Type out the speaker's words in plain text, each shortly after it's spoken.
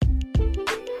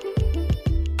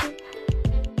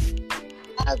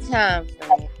About time,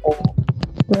 friend.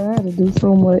 Bro, I had to do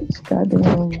so much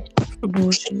goddamn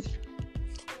bullshit.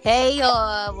 Hey,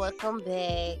 y'all. Welcome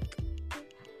back.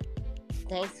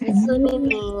 Thanks for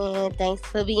tuning in. Thanks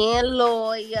for being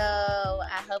loyal.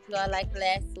 I hope y'all like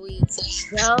last week.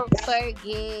 Don't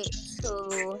forget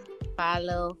to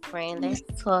follow Friend Let's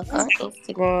Talk on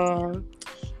Instagram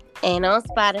and on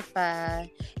Spotify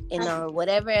and on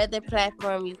whatever other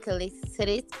platform you can listen to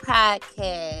this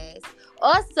podcast.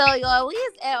 Also, y'all, we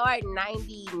is at our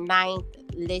 99th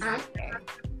listener.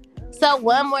 So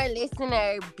one more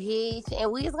listener, bitch,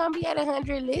 and we is gonna be at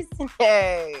 100 listeners.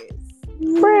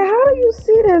 Bro, how do you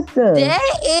see that stuff?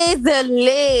 That is a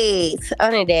list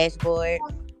on the dashboard.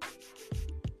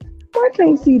 I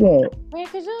can't see that. Man,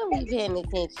 cause you don't be paying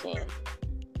attention.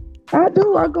 I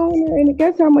do. I go in there and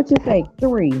guess how much it takes?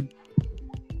 3.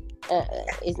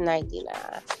 It's 99.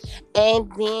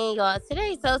 And then y'all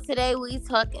today we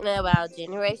talking about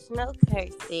generational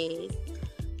curses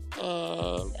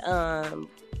and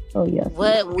Oh yeah.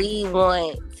 what we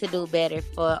want to do better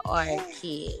for our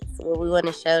kids. What we want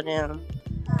to show them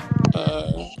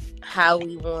and how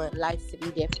we want life to be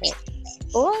different.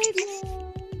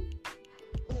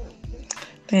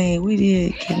 Dang, we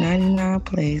did get 99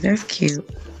 plays. That's cute.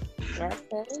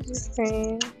 That's just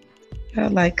friend. I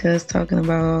like us talking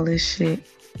about all this shit.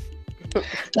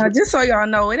 Now, just so y'all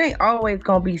know, it ain't always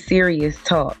gonna be serious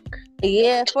talk.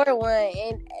 Yeah, for one,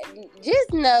 and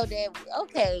just know that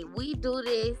okay, we do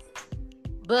this,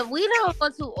 but we don't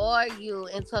want to argue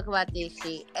and talk about this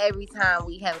shit every time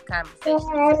we have a conversation.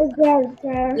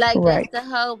 Like Right. that's the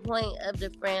whole point of the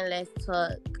Friend Let's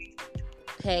Talk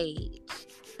page.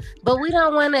 But we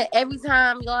don't want to every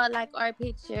time y'all like our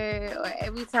picture or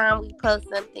every time we post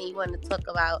something you want to talk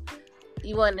about.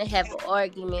 You want to have an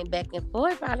argument back and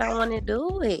forth. I don't want to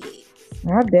do it.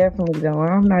 I definitely don't.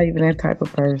 I'm not even that type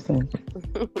of person.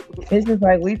 It's just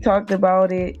like we talked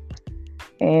about it,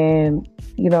 and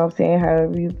you know what I'm saying,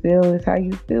 however you feel is how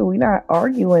you feel. We're not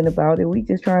arguing about it. We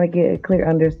just trying to get a clear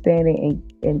understanding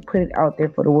and put it out there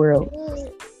for the world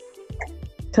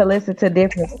to listen to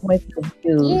different points of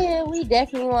view. Yeah, we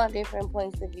definitely want different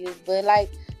points of view, but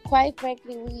like quite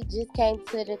frankly, we just came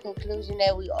to the conclusion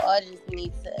that we all just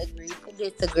need to agree to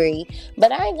disagree.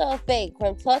 But I ain't gonna fake.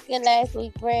 From talking last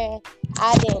week, friend,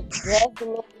 I didn't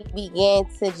definitely begin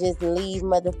to just leave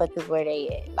motherfuckers where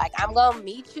they at. Like I'm gonna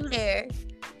meet you there,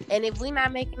 and if we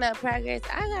not making up progress,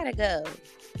 I gotta go.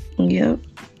 Yep.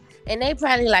 And they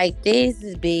probably like, this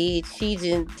is big. She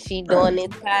doing this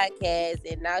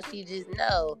podcast, and now she just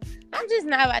know. I'm just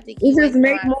not about to keep It just wasting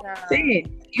make my more time. sense.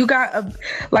 You got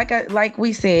like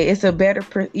we said, it's a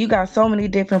better. You got so many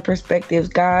different perspectives.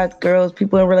 Guys, girls,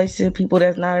 people in relationships, people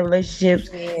that's not in relationships.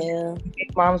 Yeah.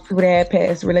 Moms, people that had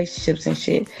past relationships and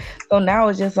shit. So now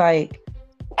it's just like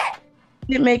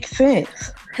it makes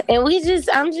sense. And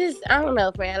I don't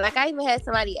know, friend. Like I even had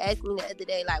somebody ask me the other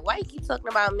day, like, why you keep talking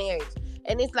about marriage?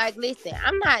 And it's like, listen,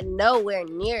 I'm not nowhere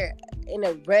near in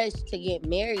a rush to get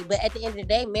married, but at the end of the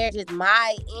day, marriage is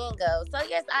my end goal. So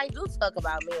yes, I do talk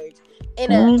about marriage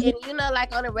in you know,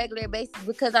 like on a regular basis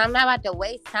because I'm not about to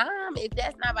waste time. If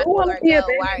that's not about to work out,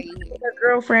 why are you here? Your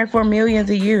girlfriend for millions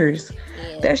of years.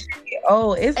 Yeah. That shit.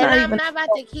 Oh, it's and not I'm even. not about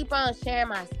to keep on sharing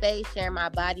my space, sharing my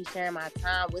body, sharing my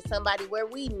time with somebody where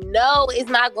we know it's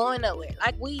not going nowhere.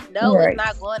 Like we know it's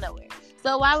not going nowhere.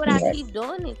 So why would I keep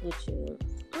doing this with you?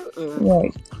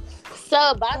 Right.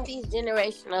 So about these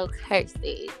generational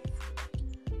curses,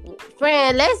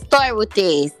 friend, let's start with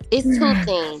this. It's 2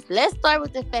 things. Let's start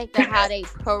with the fact of how they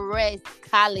press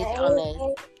college on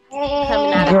us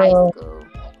coming out of high school.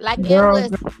 Like it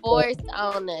was forced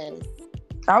on us.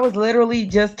 I was literally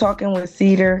just talking with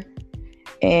Cedar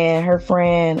and her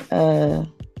friend, damn,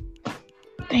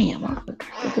 I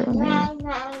forgot the girl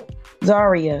name.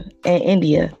 Zaria and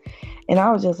India. And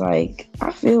I was just like,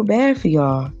 I feel bad for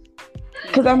y'all.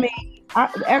 Because I mean,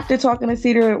 after talking to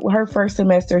Cedar, her first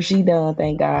semester, she done,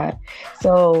 thank God.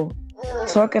 So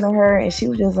talking to her, and she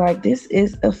was just like, this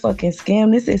is a fucking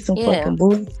scam. This is some fucking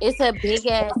bullshit. It's a big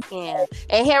ass scam.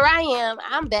 And here I am.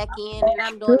 I'm back in, and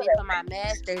I'm doing it for my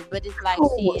master's. But it's like,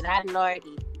 shit, I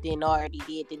already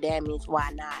did the damage.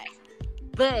 Why not?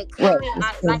 But coming,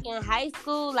 like in high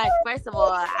school, like first of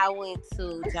all, I went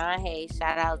to John Hay.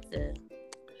 Shout out to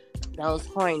those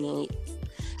Hornets.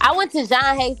 I went to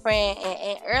John Hay, friend,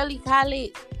 and early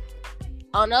college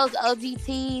on those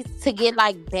OGTs to get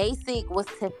like basic was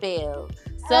to fail.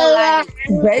 So like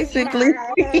basically,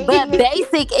 but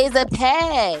basic is a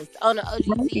pass on the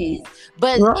OGTs.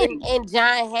 But in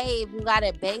John Hay, if you got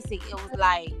a basic, it was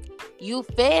like you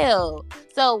fail.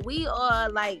 So we are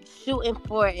like shooting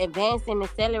for advancing,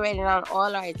 accelerating on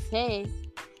all our tests.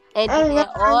 And then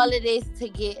all of this to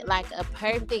get like a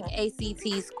perfect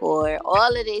ACT score,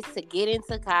 all of this to get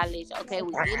into college. Okay,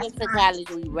 we get into college,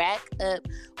 we rack up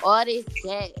all this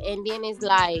debt, and then it's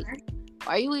like,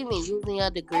 are you even using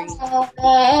your degree?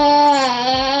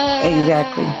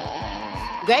 Exactly.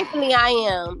 Gratefully, I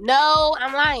am. No,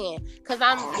 I'm lying, because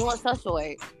I'm doing social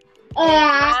work.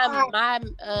 And my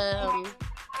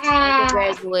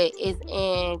undergraduate is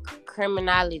in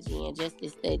criminology and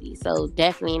justice studies, so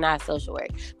definitely not social work.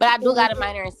 But I do got a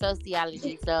minor in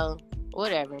sociology, so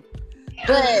whatever.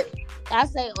 But I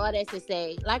say all that to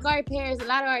say, like our parents, a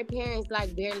lot of our parents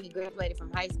like barely graduated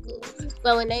from high school.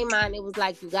 So in their mind, it was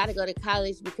like you got to go to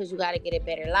college because you got to get a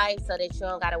better life, so that you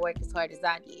don't got to work as hard as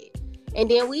I did. And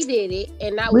then we did it,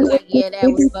 and now we're like, yeah, that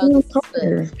was bogus as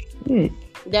fuck.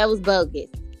 That was bogus.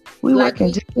 We like,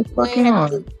 working just as fucking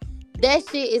hard. That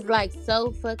shit is like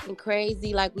so fucking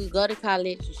crazy. Like, we go to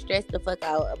college, you stress the fuck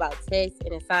out about tests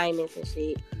and assignments and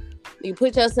shit. You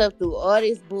put yourself through all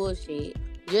this bullshit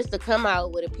just to come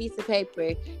out with a piece of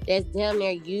paper that's damn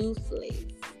near useless.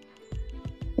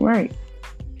 Right.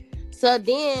 So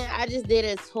then I just did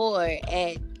a tour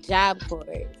at Job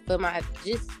Corps for my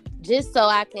just so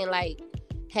I can like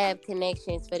have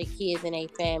connections for the kids and their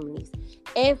families.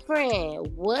 And friend,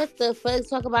 what the fuck?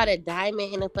 Talk about a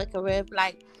diamond in a fucking rough,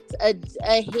 like a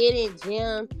hidden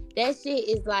gem. That shit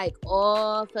is like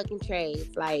all fucking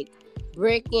trades, like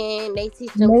bricking. They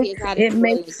teach them kids how to do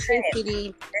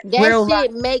electricity. That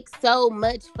shit makes so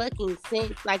much fucking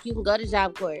sense. Like, you can go to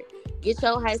Job Corps, get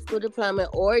your high school diploma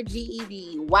or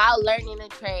GED while learning a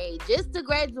trade, just to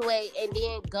graduate and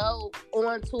then go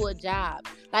on to a job.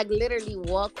 Like, literally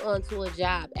walk onto a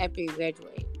job after you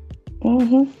graduate.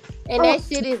 Mm-hmm. And that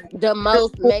shit is the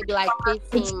most, maybe like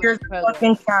 15 years of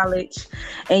fucking college,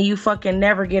 and you fucking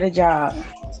never get a job.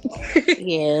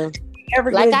 Yeah.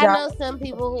 Like, I know some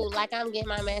people who, like, I'm getting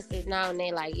my master's now, and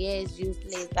they like, yeah, it's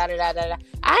useless, da-da-da-da-da.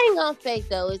 I ain't gonna fake,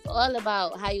 though. It's all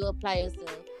about how you apply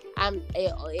yourself.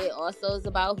 It also is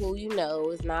about who you know.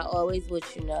 It's not always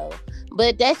what you know.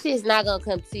 But that shit's not gonna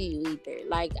come to you either.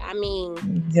 Like, I mean,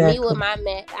 me with my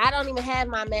I don't even have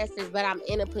my master's, but I'm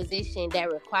in a position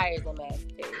that requires a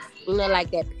master's. You know,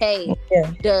 like that pay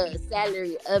the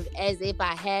salary of as if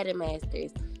I had a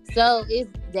master's. So it's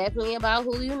definitely about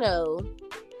who you know.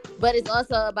 But it's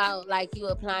also about, like, you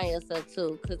applying yourself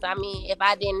too. Because, I mean, if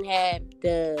I didn't have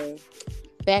the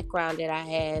background that I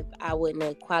have, I wouldn't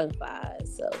have qualified.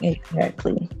 So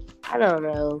exactly. I don't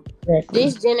know. Exactly.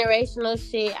 This generational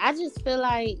shit, I just feel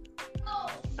like,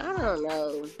 I don't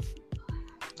know.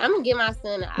 I'm gonna give my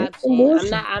son an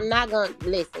option. I'm not gonna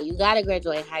listen. You gotta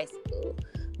graduate high school,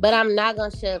 but I'm not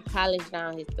gonna shove college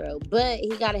down his throat. But he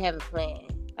gotta have a plan.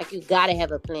 Like, you gotta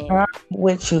have a plan. I'm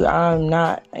with you. I'm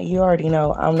not. You already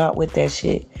know. I'm not with that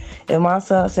shit. If my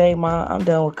son say, "Mom, I'm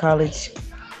done with college.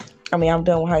 I'm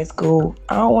done with high school.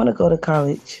 I don't want to go to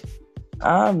college."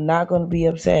 I'm not gonna be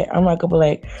upset. I'm not gonna be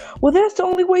like, "Well, that's the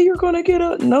only way you're gonna get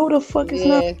up." No, the fuck it's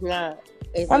not. It's not.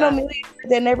 I know millions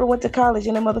that never went to college,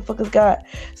 and them motherfuckers got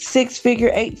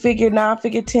 6-figure, 8-figure,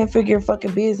 9-figure, 10-figure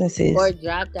fucking businesses, or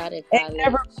dropped out of college. And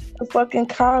never went to fucking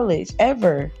college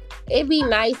ever. It'd be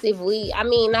nice if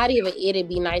not even it'd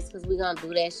be nice, because we gonna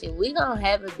do that shit. We gonna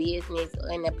have a business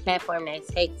and a platform that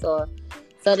takes off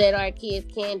so that our kids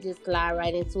can just slide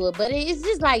right into it. But it's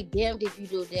just like, damned if you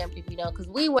do, damned if you don't. Because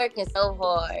we working so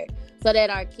hard so that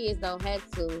our kids don't have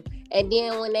to. And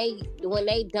then when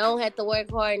they don't have to work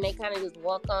hard and they kind of just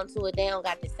walk onto it, they don't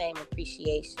got the same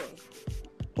appreciation.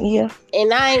 Yeah.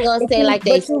 And I ain't gonna say like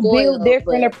they spoiled. You build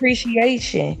different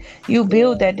appreciation. You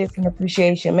build that different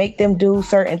appreciation. Make them do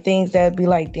certain things that be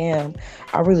like, damn,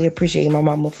 I really appreciate my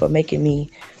mama for making me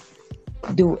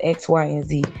do X, Y, and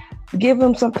Z. Give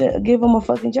them something. Give them a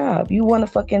fucking job. You want to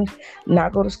fucking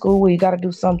not go to school? Well, you got to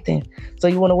do something. So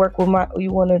you want to work with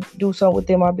you want to do something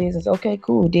within my business? Okay,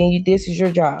 cool. Then this is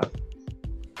your job.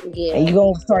 Yeah. And you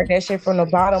gonna start that shit from the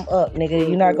bottom up, nigga.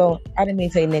 You're not gonna. I didn't mean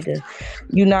to say nigga.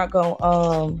 You're not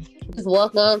gonna just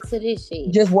walk on to this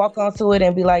shit. Just walk onto it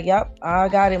and be like, "Yep, I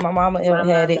got it. My mama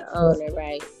had it." Own it,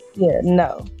 right? Yeah,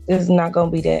 no, it's not gonna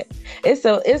be that.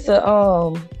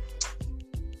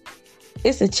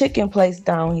 It's a chicken place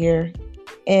down here,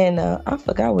 and I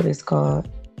forgot what it's called.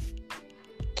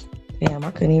 Damn, I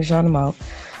couldn't even shout them out.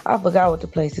 I forgot what the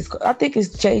place is called. I think it's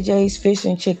JJ's Fish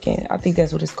and Chicken. I think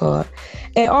that's what it's called.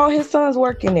 And all his sons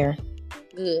work in there.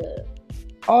 Good.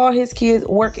 All his kids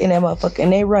work in that motherfucker,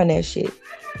 and they run that shit.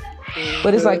 Mm-hmm.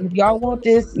 But it's like, if y'all want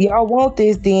this,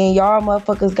 then y'all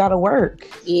motherfuckers gotta work.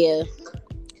 Yeah.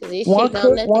 One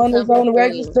cook, one is on the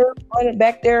register, one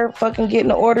back there fucking getting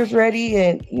the orders ready,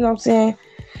 and you know what I'm saying?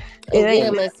 And give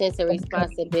them a sense of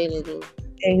responsibility.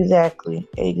 Exactly.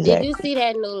 Did you see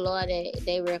that new law that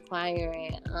they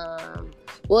requiring?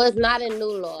 Well, it's not a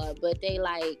new law, but they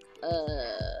like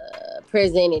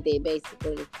presented it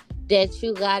basically that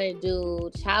you gotta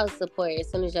do child support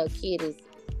as soon as your kid is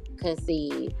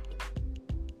conceived.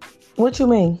 What you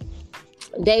mean?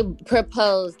 They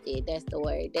proposed it. That's the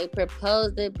word. They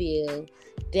proposed a bill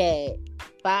that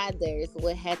fathers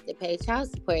would have to pay child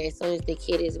support as soon as the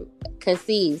kid is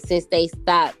conceived, since they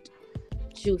stopped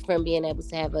you from being able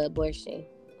to have an abortion.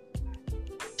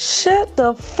 Shut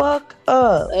the fuck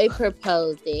up. They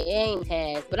proposed it. It ain't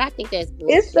passed, but I think that's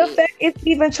bullshit. It's the fact it's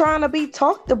even trying to be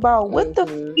talked about. What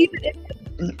the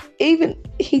even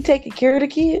he taking care of the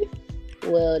kid?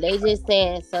 Well, they just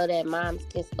saying so that moms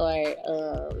can start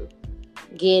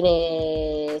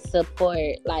getting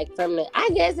support, like from the, I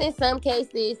guess in some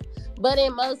cases, but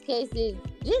in most cases,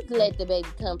 just let the baby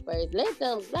come first. Let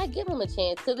them, like, give them a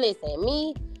chance. Cause listen,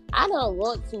 me, I don't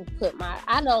want to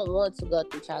go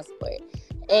through child support,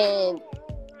 and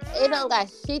it don't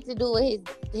got shit to do with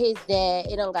his dad.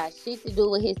 It don't got shit to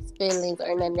do with his feelings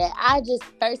or none of that. I just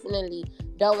personally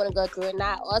don't want to go through it, and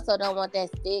I also don't want that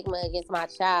stigma against my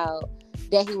child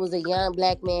that he was a young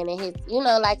black man and his,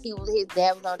 like his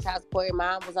dad was on child support,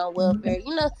 mom was on welfare.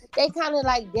 They kind of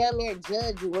like damn near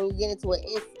judge you when you get into an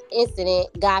incident.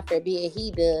 God forbid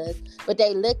he does, but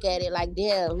they look at it like,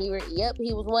 damn, he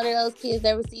was one of those kids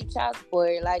that received child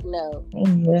support. Like, no.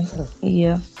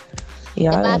 Yeah.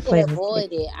 If I can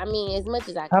avoid it, I mean, as much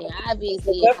as I can.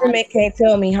 Obviously, the government can't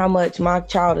tell me how much my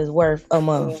child is worth a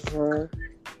month. Mm-hmm.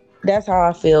 That's how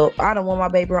I feel. I don't want my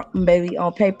baby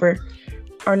on paper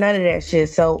or none of that shit.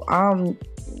 So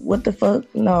what the fuck?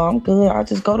 No, I'm good. I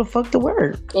just go to fuck to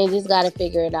work. And just gotta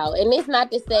figure it out. And it's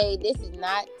not to say, this is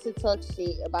not to talk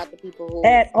shit about the people who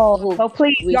at all. So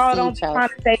please, y'all don't try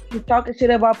to say you're talking shit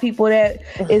about people that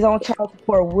is on child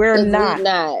support. We're not.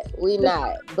 We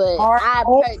not. But our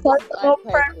own personal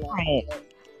preference.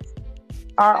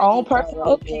 Our own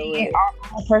personal opinion,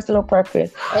 our own personal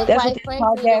preference. That's what the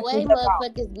podcast is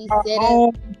about. Our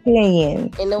own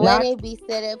opinion. And the way they be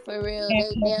set up for real, they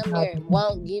damn near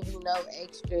won't give you no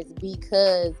extras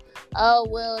because,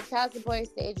 child support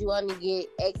said you only get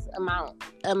X amount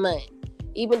a month.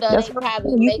 Even though they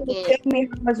probably making... Tell me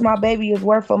how much my baby is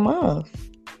worth a month.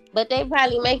 But they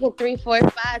probably making 3, 4,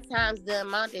 5 times the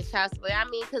amount that child support. I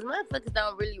mean, because motherfuckers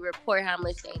don't really report how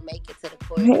much they make it to the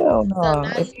court. Hell no. So now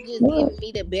you just giving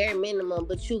me the bare minimum,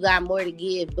 but you got more to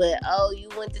give. But you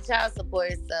went to child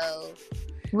support, so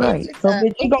right. So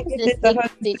you gonna get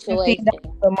this situation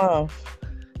a month.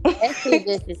 That's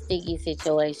just a sticky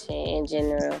situation in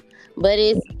general. But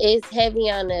it's heavy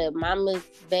on the mama's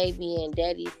baby and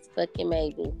daddy's fucking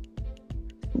baby.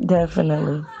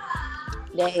 Definitely.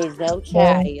 That is your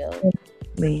child.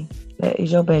 That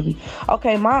is your baby.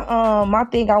 Okay, my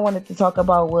thing I wanted to talk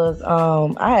about was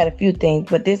I had a few things,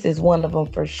 but this is one of them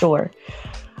for sure.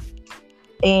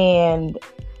 And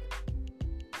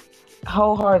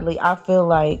wholeheartedly, I feel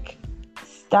like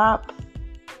stop.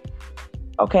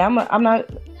 Okay, I'm not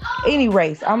any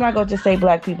race. I'm not gonna just say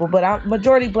black people, but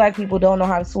majority black people don't know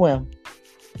how to swim.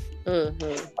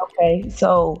 Mm-hmm. Okay,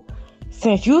 so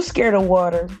since you scared of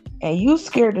water and you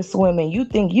scared of swimming, you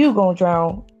think you gonna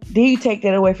drown, then you take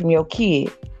that away from your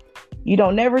kid. You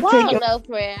don't never take. No,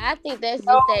 friend. I think that's just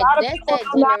that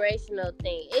generational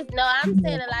thing. I'm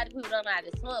saying a lot of people don't know how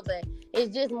to swim, but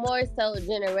it's just more so a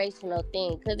generational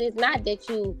thing. Because it's not that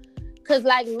you. Because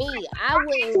like me, I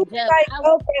wouldn't jump.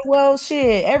 Okay, well,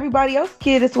 shit. Everybody else's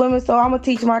kid is swimming, so I'm gonna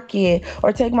teach my kid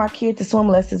or take my kid to swim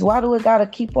lessons. Why do it gotta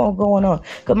keep on going on?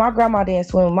 Because my grandma didn't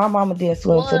swim, my mama didn't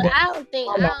swim. Well, I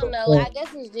don't know. I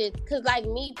guess it's just because, like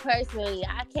me personally,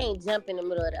 I can't jump in the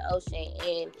middle of the ocean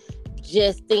and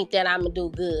just think that I'm gonna do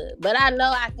good. But I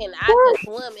know I can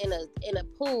swim in a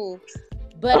pool.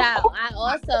 But I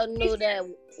also knew that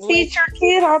teach your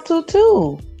kid how to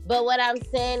too. But what I'm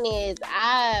saying is,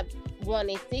 I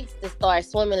wanted Six to start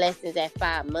swimming lessons at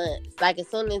 5 months. Like as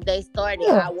soon as they started,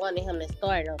 I wanted him to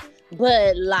start them.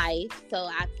 But so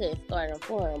I couldn't start them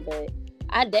for him. But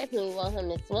I definitely want him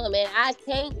to swim, and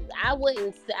I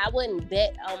wouldn't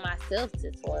bet on myself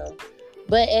to swim.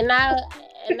 But I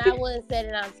wouldn't say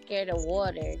that I'm scared of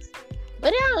water.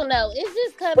 But I don't know. It's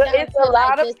just coming down it's a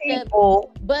lot of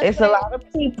people. But it's a lot of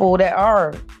people that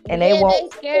are, and they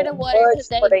won't. They scared of water because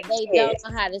they don't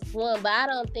know how to swim. But I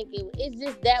don't think it's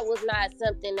just that was not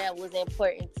something that was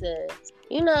important to,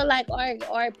 like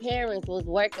our parents was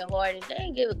working hard and they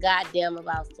didn't give a goddamn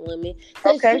about swimming.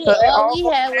 Okay, so all we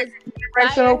had was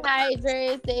fire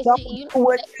hydrants and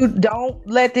shit. Don't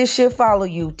let this shit follow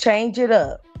you. Change it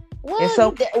up. It's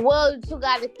so You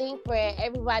got to think, friend.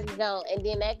 Everybody don't, and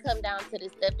then that come down to the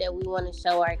stuff that we want to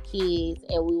show our kids,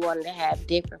 and we want to have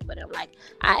different for them. Like,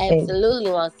 I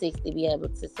absolutely want Six to be able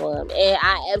to swim, and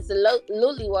I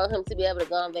absolutely want him to be able to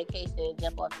go on vacation and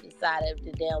jump off the side of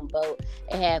the damn boat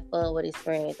and have fun with his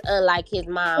friends. Unlike his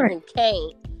mom, who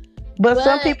can't. But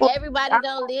some people, everybody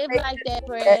don't live like that,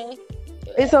 friend.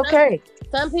 It's okay.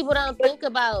 Some people don't think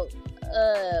about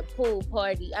boat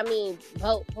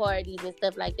parties and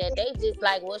stuff like that. They just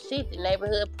like, well, shit, the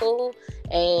neighborhood pool,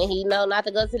 and he know not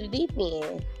to go to the deep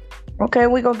end. Okay,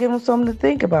 we gonna give him something to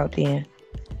think about then.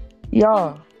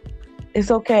 Y'all,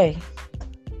 it's okay.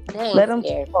 Let them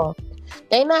talk.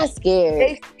 They not scared.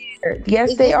 They scared.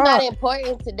 Yes, they are. It's not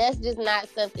important to. That's just not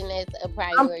something that's a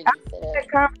priority to them. I've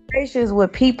had conversations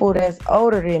with people that's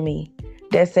older than me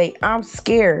that say, "I'm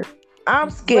scared.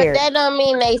 I'm scared." But that don't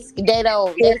mean they're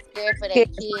scared for their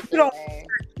kids. You don't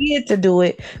want your kid to do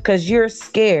it because you're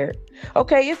scared.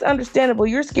 Okay, it's understandable.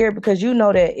 You're scared because you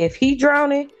know that if he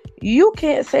drowning, you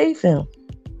can't save him.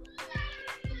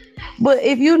 But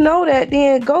if you know that,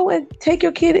 then go and take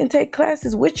your kid and take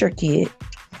classes with your kid.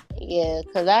 Yeah,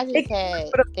 because I just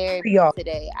had therapy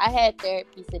today. I had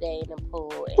therapy today in the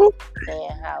pool and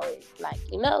saying how it's like,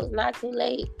 it's not too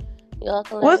late. Y'all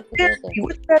can What's therapy?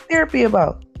 What's that therapy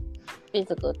about?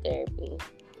 Physical therapy.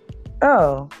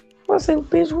 Oh. I say,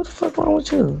 bitch, what the fuck wrong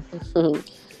with you?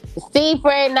 See,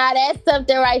 friend, now that's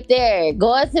something right there.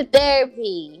 Going to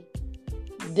therapy.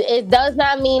 It does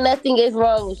not mean nothing is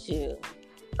wrong with you.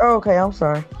 Okay, I'm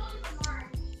sorry.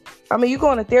 I mean, you're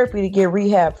going to therapy to get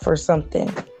rehab for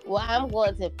something. Well, I'm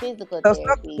going to physical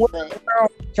therapy. What's wrong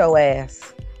with your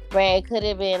ass? Friend, could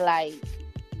have been like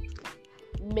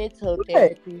mental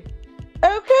therapy.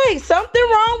 Okay, something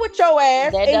wrong with your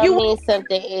ass. That don't mean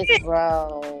something is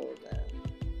wrong.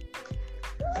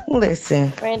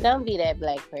 Listen. Friend, don't be that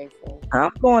black person.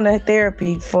 I'm going to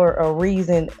therapy for a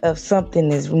reason of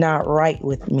something is not right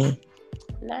with me.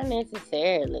 Not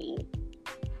necessarily.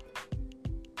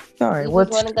 All right. You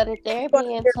just want to go to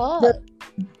therapy and talk.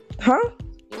 Huh?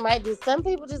 You might just, some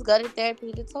people just go to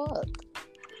therapy to talk.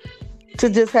 To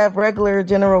just have regular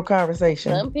general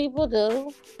conversation. Some people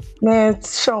do. Man,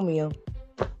 show me them.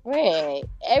 Right.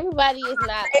 Everybody is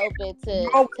not open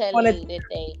to telling you that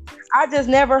they. I just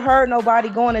never heard nobody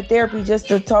going to therapy just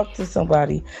to talk to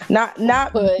somebody. Not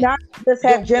just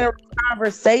have general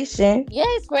conversation.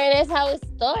 Yes, friend, that's how it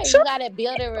starts. You gotta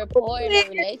build a rapport and a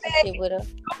relationship with them.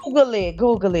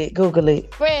 Google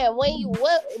it. Friend,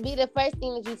 what be the first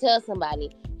thing that you tell somebody?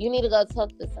 You need to go talk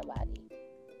to somebody.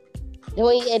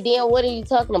 And then what are you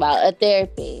talking about? A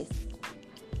therapist.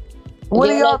 What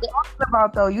are y'all talking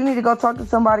about, though? You need to go talk to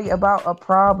somebody about a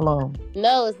problem.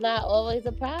 No, it's not always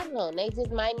a problem. They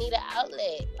just might need an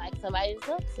outlet, like somebody to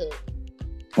talk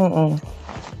to.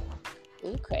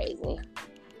 You crazy.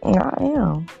 I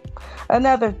am.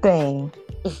 Another thing.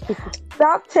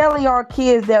 Stop telling our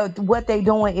kids that what they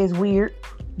doing is weird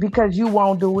because you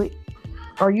won't do it.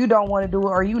 Or you don't want to do it.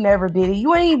 Or you never did it.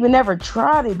 You ain't even never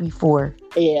tried it before.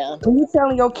 Yeah. When you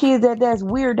telling your kids that that's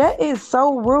weird, that is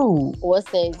so rude.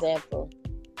 What's the example?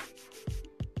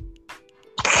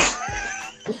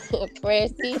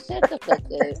 Francie, shut the fuck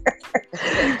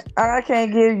up. I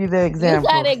can't give you the example.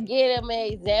 You gotta give them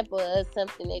an example of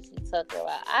something that you're talking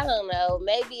about. I don't know.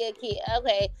 Maybe a kid.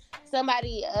 Okay,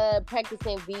 somebody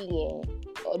practicing vegan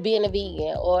or being a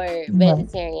vegan or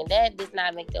vegetarian. That does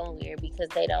not make them weird because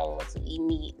they don't want to eat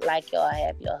meat like y'all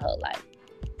have your whole life.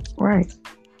 Right.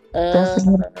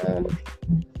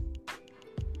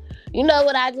 You know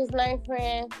what I just learned,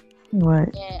 friend?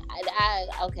 What? And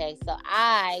so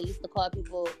I used to call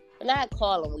people, not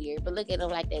call them weird, but look at them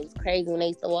like they was crazy when they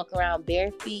used to walk around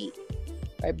bare feet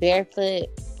or barefoot.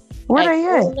 Where they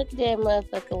at? Look at that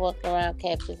motherfucker walking around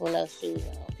campus with no shoes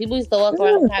on. People used to walk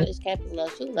around college campus with no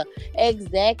shoes on.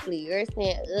 Exactly. You're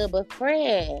saying, but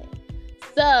friend.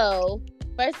 So,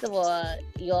 first of all,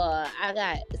 y'all,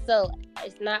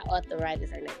 it's not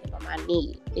arthritis or nothing on my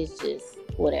knee. It's just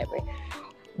whatever.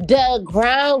 The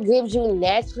ground gives you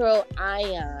natural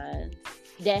ions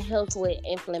that helps with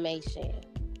inflammation.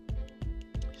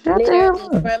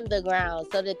 Literally from the ground.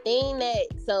 So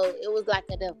it was like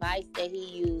a device that he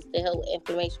used to help with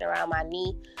inflammation around my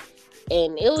knee.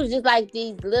 And it was just like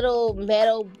these little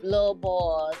metal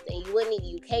balls, and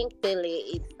you can't feel it.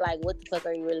 It's like, what the fuck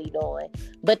are you really doing?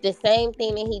 But the same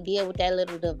thing that he did with that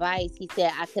little device, he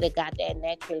said I could have got that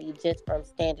naturally just from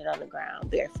standing on the ground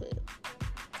barefoot.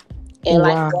 And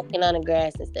like walking on the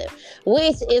grass and stuff.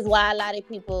 Which is why a lot of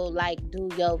people like do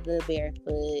yoga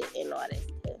barefoot and all that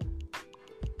stuff.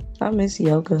 I miss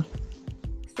yoga.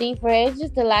 See, friend, it's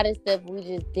just a lot of stuff we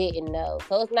just didn't know.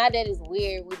 So it's not that it's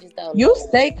weird. We just don't You know.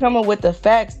 stay coming with the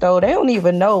facts though. They don't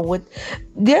even know what.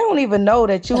 They don't even know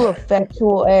that you a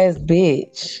factual ass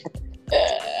bitch.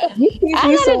 You teach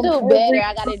me I gotta some do better. every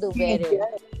I gotta do fucking better. day.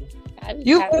 I be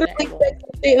You trying to literally learn say more.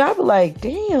 some shit, and I be like,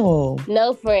 damn.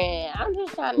 No, friend. I'm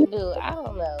just trying to do. I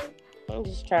don't know. I'm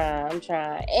just trying. I'm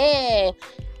trying. And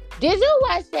did you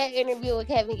watch that interview with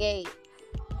Kevin Gates?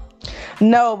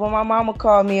 No, but my mama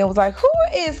called me and was like, "Who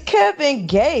is Kevin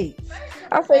Gates?"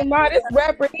 I say, "Ma, this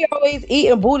rapper, he always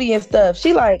eating booty and stuff."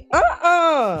 She like,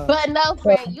 But no, So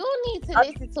friend, you need to I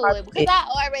listen just to watched it because it.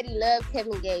 I already love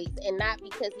Kevin Gates, and not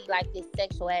because he like this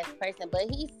sexual ass person, but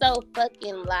he's so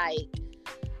fucking like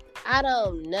I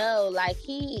don't know, like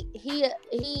he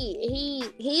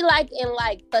like in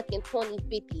like fucking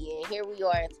 2050, and here we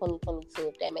are in 2022,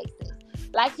 if that makes sense.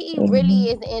 Like he Mhm. really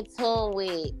is in tune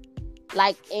with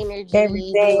like energies and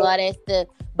Everything. all that stuff.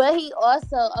 But he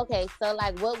also okay, so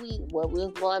like what we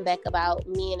was going back about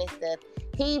men and stuff.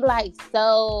 He like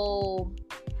so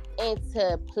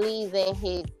into pleasing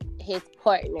his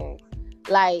partner.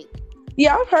 Like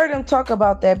Yeah, I've heard him talk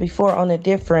about that before on a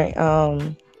different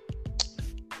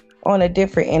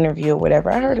interview or whatever.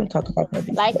 I heard him talk about that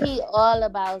like before. he all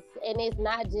about, and it's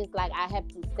not just like I have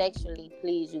to sexually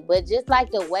please you, but just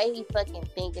like the way he fucking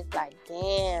think, it's like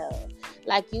damn,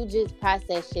 like you just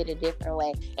process shit a different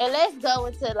way. And let's go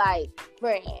into like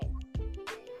friend.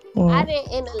 I Mm.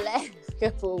 didn't in the last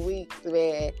couple of weeks,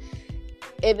 man.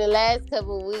 In the last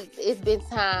couple of weeks, it's been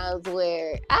times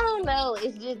where I don't know.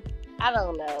 It's just I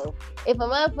don't know. If a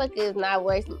motherfucker is not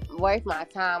worth my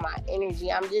time, my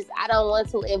energy, I don't want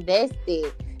to invest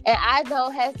it, and I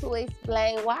don't have to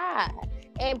explain why.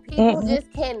 And people Mm-mm.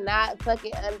 just cannot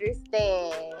fucking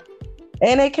understand.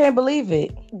 And they can't believe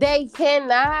it. They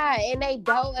cannot, and they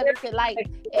don't understand. Like,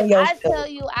 if I Yourself. tell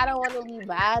you I don't want to be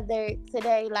bothered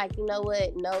today, like, you know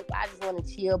what? Nope, I just want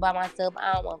to chill by myself.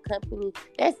 I don't want company.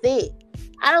 That's it.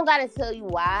 I don't gotta tell you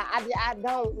why. I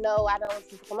don't know. I don't want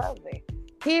you to come over.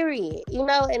 Period. You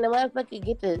know, and the motherfucker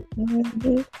get to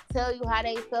Mhm. tell you how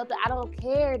they felt. I don't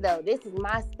care though. This is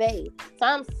my space. So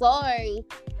I'm sorry.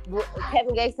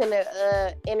 Kevin Gates in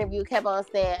the interview kept on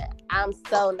saying, "I'm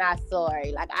so not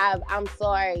sorry. Like I'm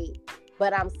sorry,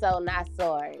 but I'm so not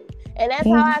sorry." And that's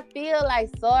how Mhm. I feel.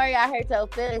 Like sorry, I hurt your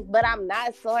feelings, but I'm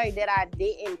not sorry that I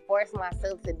didn't force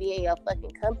myself to be in your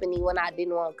fucking company when I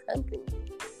didn't want company.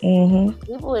 Mhm.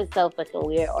 People is so fucking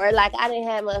weird. Or like I didn't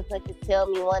have motherfuckers tell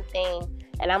me one thing,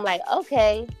 and I'm like,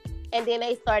 okay. And then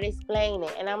they start explaining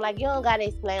it. And I'm like, you don't gotta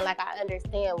explain, like I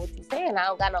understand what you're saying. I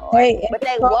don't got no Hey, argument. and But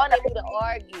they wanted me to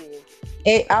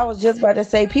argue. I was just about to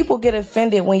say, people get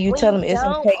offended when you When tell you them it's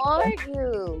don't okay.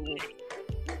 argue.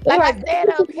 They're Like I like, said,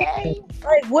 okay.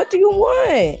 what do you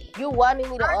want? You wanted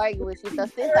me to argue with you. So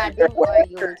since I didn't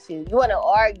argue with you, you wanna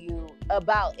argue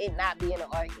about it not being an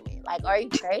argument. Like, are you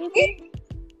crazy?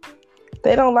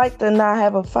 They don't like to not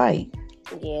have a fight.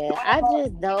 Yeah, I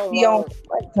just don't Be on want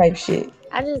fight type shit.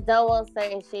 I just don't want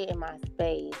certain shit in my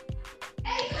space.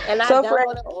 And I So don't for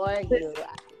want to argue.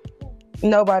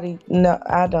 nobody, no,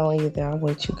 I don't either. I'm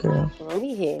with you, girl.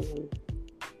 We hear me.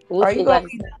 Are What you you gonna got to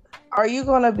be? say? Are you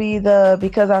gonna be the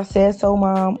because I said so,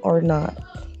 mom, or not?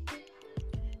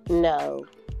 No.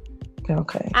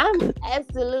 Okay, I'm good.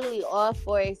 absolutely all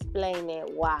for explaining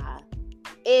why.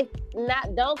 If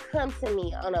not, don't come to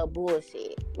me on a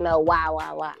bullshit. No, why?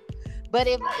 But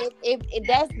if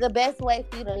that's the best way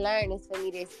for you to learn is for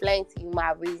me to explain to you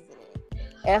my reasoning.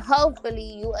 And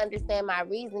hopefully you understand my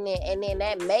reasoning, and then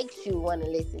that makes you want to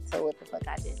listen to what the fuck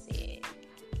I just said.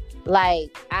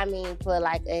 Like, I mean, for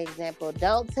like an example,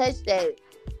 don't touch that.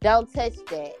 Don't touch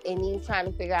that. And you trying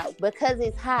to figure out because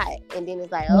it's hot. And then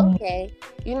it's like, Mhm. okay.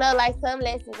 You know, like some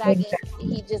lessons I guess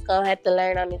he just gonna have to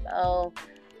learn on his own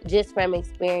just from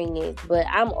experience. But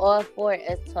I'm all for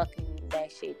us talking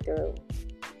that shit through.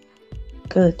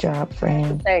 Good job,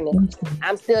 friend.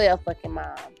 I'm still your fucking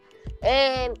mom.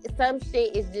 And some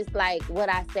shit is just like what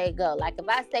I say go. Like if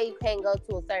I say you can't go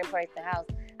to a certain person's house,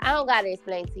 I don't gotta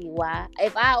explain to you why.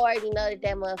 If I already know that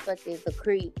motherfucker is a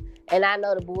creep and I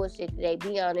know the bullshit that they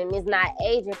be on and it's not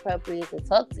age appropriate to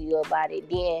talk to you about it,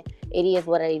 then it is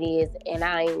what it is and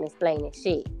I ain't explaining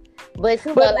shit. But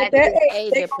you But feel at like that it's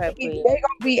age, age appropriate. they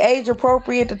gonna be age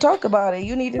appropriate to talk about it.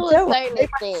 You need to To a tell them. certain They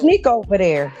might extent. sneak over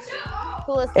there.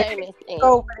 To a If they certain sneak extent.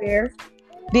 over there,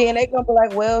 then they gonna be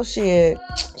like, well, shit,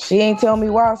 she ain't tell me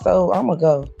why, so I'm gonna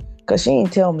go. Cause she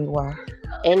ain't tell me why.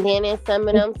 And then in some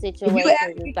of them If you situations,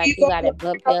 ask me, it's you like you gonna gotta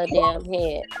bump your damn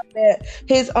head. that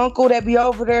his uncle that be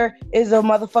over there is a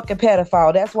motherfucking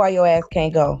pedophile. That's why your ass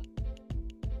can't go.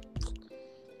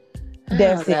 I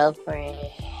That's don't it. know, friend.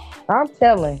 I'm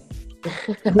telling.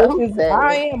 This is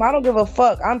I am. I don't give a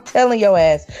fuck. I'm telling your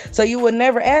ass. So you would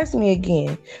never ask me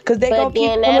again. Cause they But gonna keep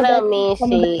then that coming back, don't mean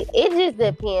coming back. shit. It just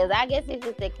depends. I guess it's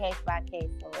just a case by case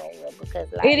scenario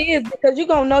because, It like, is because you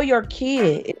gonna know your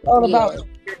kid. It's all about yeah,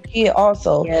 your kid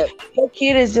also. yep. Your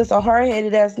kid is just a hard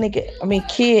headed ass nigga. I mean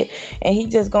kid, and he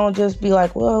just gonna just be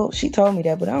like, well, she told me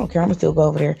that, but I don't care. I'm gonna still go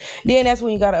over there. Then that's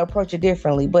when you gotta approach it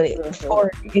differently. But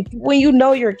when you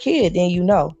know your kid, then you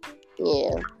know,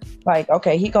 Yeah. like,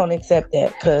 okay, he gonna accept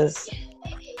that because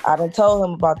I done told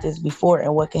him about this before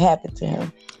and what could happen to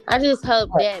him. I just hope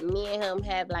that me and him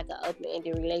have like an open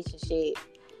ended relationship,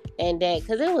 and that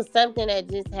because it was something that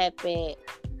just happened.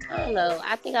 I don't know.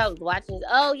 I think I was watching.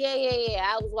 Oh yeah.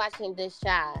 I was watching The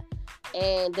Shy,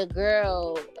 and the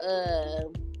girl,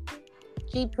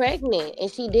 she pregnant,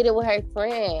 and she did it with her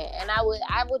friend. And I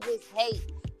would just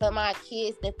hate for my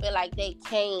kids to feel like they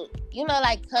can't,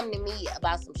 like come to me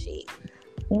about some shit.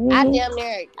 I damn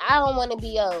near, I don't want to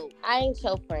be I ain't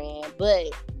your friend, but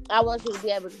I want you to be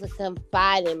able to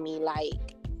confide in me,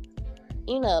 like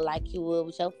like you would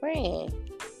with your friend.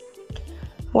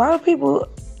 Why do people?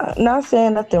 Not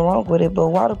saying nothing wrong with it, but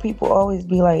why do people always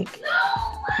be like,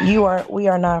 we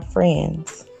are not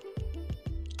friends?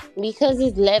 Because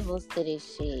it's levels to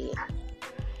this shit.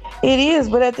 It is,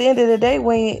 but at the end of the day,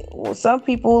 when some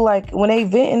people like when they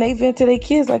vent and they vent to their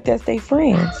kids like that's their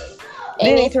friends.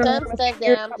 And it's some stuff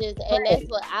that I'm just, and that's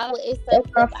what it's some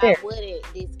stuff I wouldn't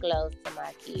disclose to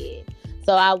my kid.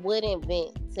 So I wouldn't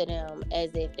vent to them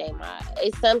as if they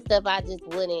it's some stuff I just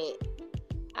wouldn't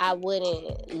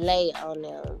lay on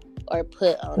them or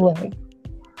put on them.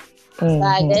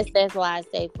 Like that's why I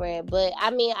say friend. But I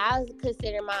mean, I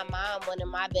consider my mom one of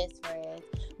my best friends.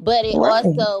 But it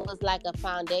also was like a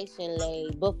foundation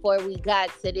laid before we got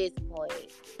to this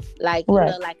point. Like,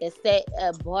 like a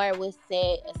bar was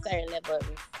set, a certain level of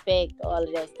respect, all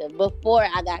of that stuff. Before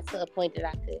I got to a point that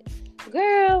I could,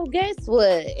 girl, guess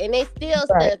what? And it's still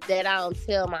stuff that I don't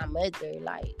tell my mother.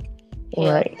 Like,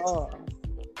 hell,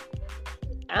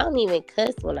 I don't even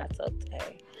cuss when I talk to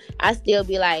her. I still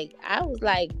be like, I was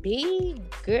like, big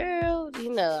girl, I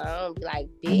don't be like,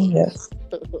 big. Yes.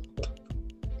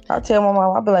 I tell my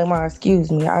mom, I'll be like, Mom,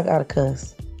 excuse me, I gotta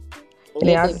cuss. And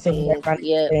then I just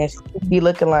and she be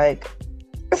looking like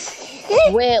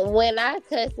when I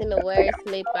cuss and the words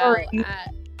slip out,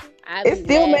 I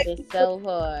be laughing so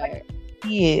hard.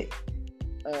 Yeah.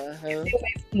 It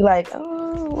makes me like,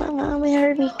 oh, my mom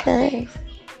heard me cuss.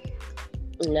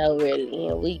 No,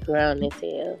 really, we grown as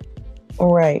hell.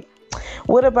 Right.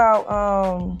 What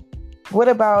about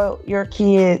your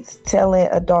kids telling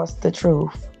adults the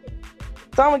truth?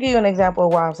 So I'm gonna give you an example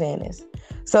of why I'm saying this.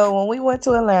 So when we went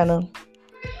to Atlanta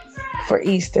for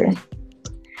Easter,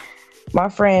 my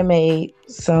friend made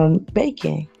some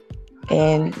bacon.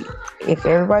 And if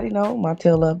everybody know,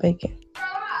 Montel love bacon.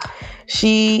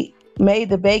 She made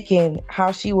the bacon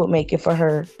how she would make it for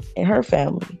her and her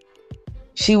family.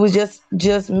 She was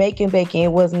just making bacon.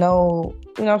 It was no,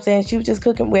 you know what I'm saying? She was just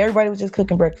cooking. Everybody was just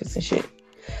cooking breakfast and shit.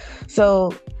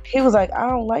 So he was like, I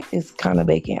don't like this kind of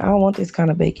bacon. I don't want this kind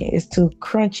of bacon. It's too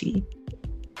crunchy.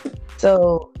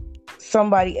 So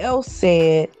somebody else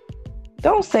said,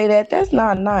 don't say that. That's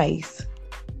not nice.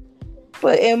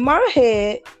 But in my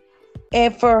head,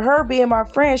 and for her being my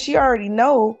friend, she already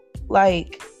know,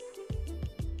 like,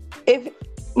 if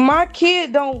my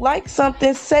kid don't like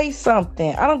something, say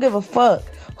something. I don't give a fuck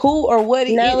who or what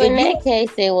it is. No, in that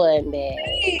case, it wasn't bad.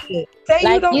 Say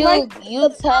like you don't like you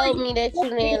told me that you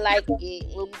didn't like it,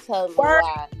 and you told me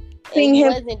why. And he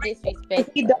wasn't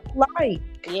disrespectful. He don't like.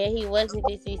 Yeah, he wasn't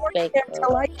disrespectful. Force him to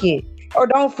like it, or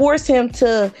don't force him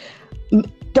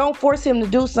to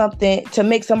do something to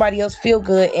make somebody else feel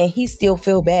good, and he still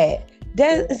feel bad.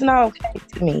 That is not okay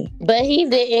to me. But he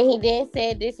didn't say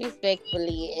it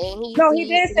disrespectfully, and he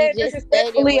didn't say it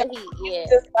disrespectfully.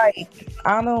 Just like,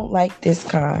 I don't like this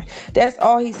kind. That's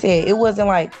all he said. It wasn't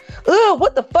like, ugh,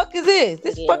 what the fuck is this?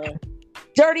 This fucking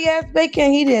dirty ass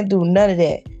bacon. He didn't do none of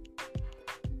that.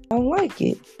 I don't like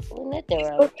it. Well, nothing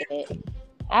wrong with it.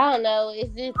 I don't know.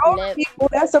 It's just people,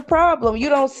 that's a problem. You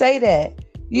don't say that.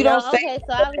 You don't say. Okay,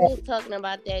 so I was just talking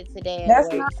about that today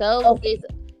at work. So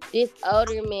this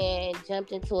older man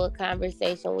jumped into a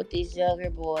conversation with this younger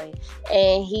boy,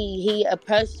 and he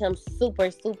approached him super,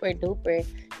 super duper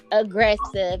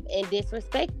aggressive and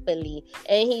disrespectfully,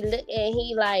 and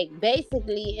he like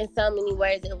basically in so many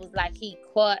words it was like he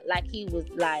caught, like he was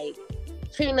like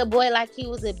treating a boy like he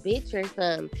was a bitch or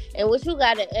something. And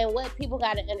what people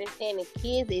gotta understand is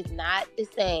kids is not the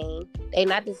same. They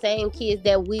not the same kids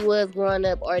that we was growing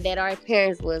up or that our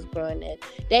parents was growing up.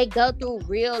 They go through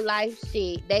real life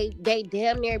shit. They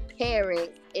damn near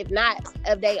parents, if not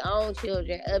of their own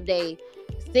children, of their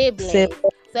siblings.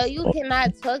 So you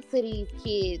cannot talk to these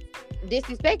kids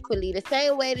disrespectfully. The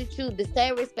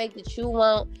same respect that you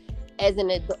want as an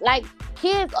adult. Like,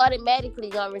 kids automatically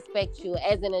gonna respect you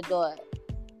as an adult.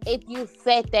 If you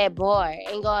set that bar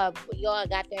and y'all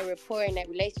got that rapport in that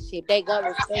relationship, they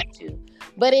gonna respect you.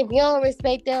 But if you don't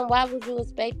respect them, why would you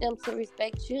expect them to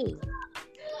respect you?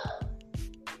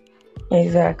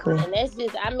 Exactly. And that's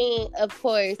just, I mean, of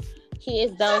course,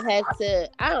 kids don't have to,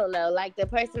 I don't know, like the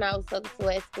person I was talking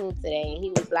to at school today, and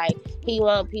he was like, he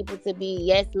want people to be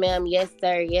yes ma'am, yes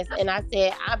sir, yes. And I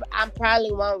said, I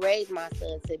probably won't raise my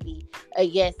son to be a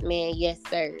yes man, yes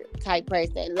sir type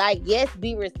person. Like, yes,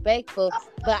 be respectful,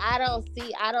 but I don't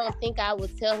think I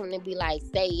would tell him to be like,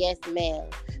 say yes ma'am.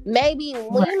 Maybe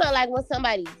when you know, like when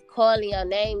somebody's calling your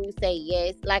name, you say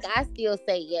yes. Like, I still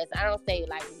say yes. I don't say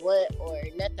like what or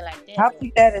nothing like that. I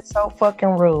think that is so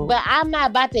fucking rude. But I'm not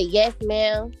about to yes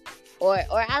ma'am, or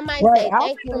I might say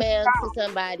thank you ma'am to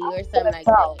somebody or something like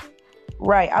that.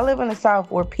 Right. I live in the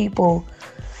South where people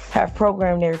have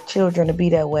programmed their children to be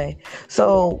that way.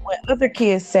 So when other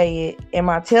kids say it and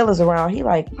my tail is around, he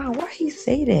like, Mom, why he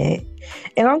say that?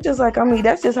 And I'm just like, I mean,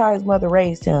 that's just how his mother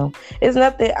raised him. It's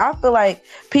nothing. I feel like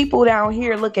people down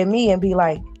here look at me and be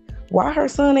like, why her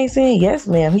son ain't saying yes,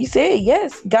 ma'am? He said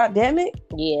yes. God damn it.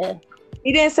 Yeah.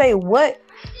 He didn't say what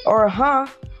or huh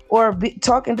or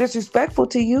talking disrespectful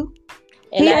to you.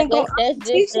 And he I ain't guess gonna that's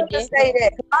teach just him to say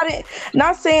that.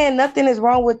 Not saying nothing is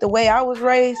wrong with the way I was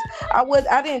raised.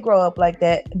 I didn't grow up like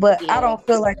that, but I don't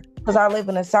feel like because I live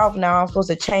in the South now, I'm supposed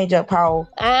to change up how.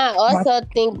 I also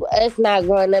think us not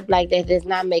growing up like that does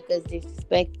not make us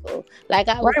disrespectful. Like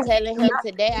I was telling him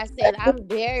today, I said I'm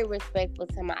very respectful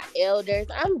to my elders.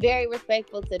 I'm very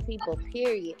respectful to people,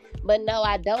 period. But no,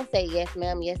 I don't say yes,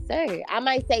 ma'am, yes, sir. I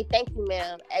might say thank you,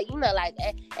 ma'am. You know, like,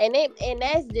 and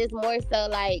that's just more so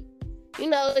like, you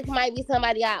know, it might be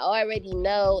somebody I already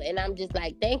know, and I'm just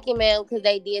like, thank you, ma'am, because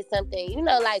they did something, you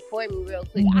know, like for me real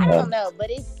quick. I don't know,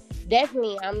 but it's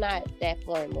definitely, I'm not that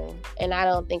formal, and I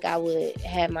don't think I would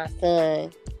have my son.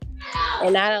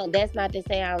 And that's not to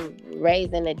say I'm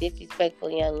raising a disrespectful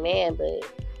young man, but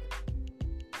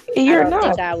you're I don't not.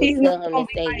 think I would tell him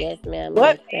to say yes, ma'am.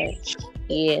 What? Yes,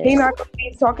 yeah. He's not gonna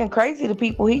be talking crazy to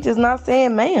people. He just not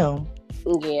saying ma'am.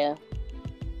 Yeah.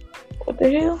 What the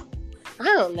hell? I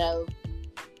don't know.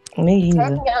 Me either.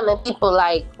 Talking down to people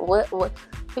like what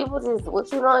people just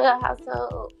what you know in your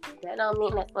household, that don't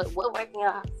mean that's what work in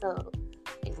your household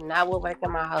is not what work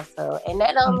in my household, and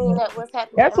that don't mean that what's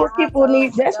happening. That's what people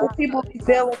need. That's what people be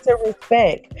failing to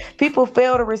respect. People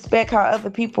fail to respect how other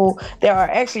people that are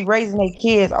actually raising their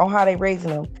kids on how they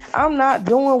raising them. I'm not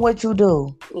doing what you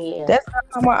do. Yeah, that's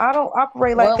not how I don't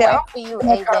operate like that. What works for you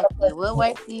exactly? What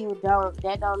works for you don't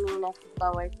mean that's what's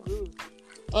gonna work for me.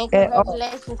 And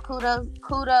congratulations,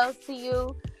 kudos to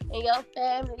you and your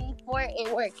family for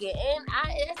it working. And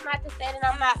that's not to say that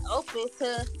I'm not open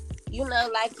to, you know,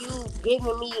 like you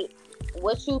giving me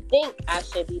what you think I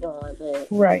should be doing. But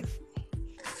right.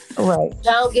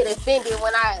 Don't get offended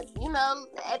when I, you know,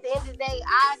 at the end of the day,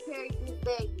 I carried this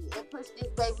baby and pushed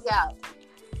this baby out.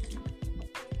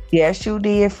 Yes, you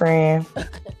did, friend.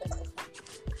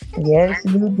 Yes,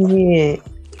 you did.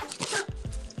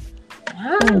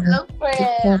 I don't know,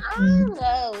 friend. I don't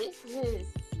know. It's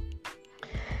just...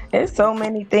 There's so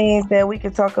many things that we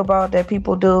can talk about that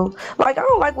people do. Like, I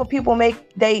don't like when people make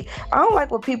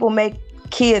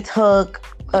kids hug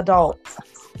adults.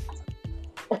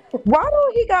 Why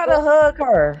don't he gotta hug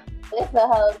her? It's a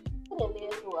whole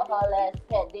through a whole ass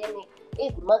pandemic.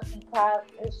 It's monkeypox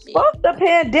and shit. Fuck the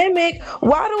pandemic.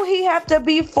 Why do he have to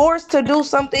be forced to do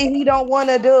something he don't want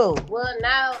to do? Well,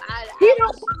 now I wish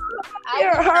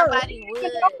somebody would.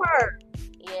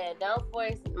 Yeah, don't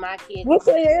force my kids. What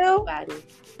the hell?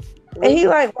 And he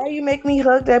like, why you make me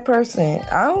hug that person?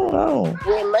 I don't know.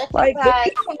 Like, if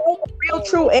you don't know the real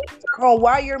true answer on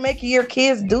why you're making your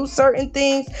kids do certain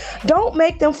things, don't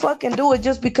make them fucking do it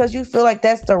just because you feel like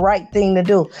that's the right thing to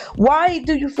do. Why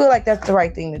do you feel like that's the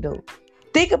right thing to do?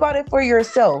 Think about it for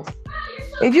yourself.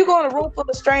 If you go in a room full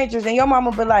of strangers and your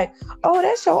mama be like, oh,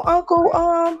 that's your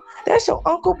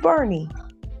Uncle Bernie.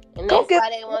 And that's why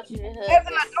they want you to hug. As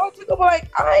an adult, you go like,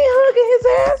 I ain't hugging his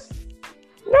ass.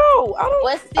 No, I don't.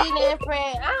 But see, then,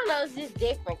 friend, I don't know. It's just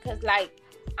different because, like,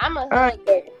 I'm a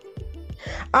hugger.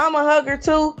 I'm a hugger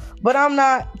too, but I'm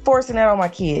not forcing that on my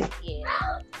kid. Yeah.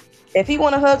 If he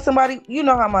want to hug somebody, you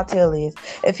know how my tail is.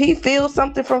 If he feels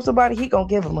something from somebody, he gonna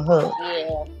give him a hug.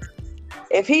 Yeah.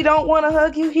 If he don't want to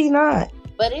hug you, he not.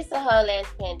 But it's a whole ass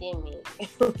pandemic.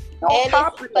 And it's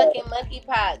Top it. fucking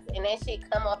monkeypox, and that shit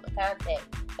come off of contact.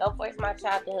 Don't force my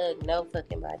child to hug no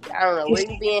fucking body. I don't know where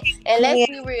you been. And let's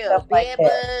be real, Stuff like bed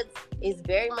that. bugs is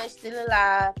very much still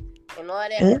alive, and all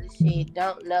that other shit.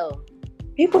 Don't know.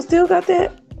 People still got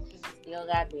that. Still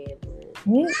got bed bugs.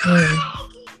 Mm-mm.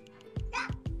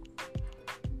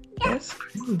 That's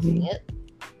crazy. Yep.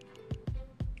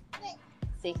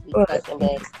 60 But- fucking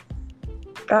days.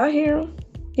 I hear him.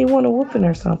 He want a whooping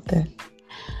or something.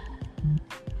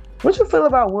 What you feel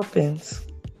about whoopings?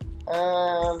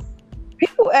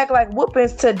 People act like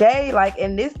whoopings today, like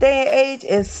in this day and age,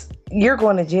 is you're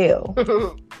going to jail.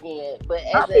 Yeah, but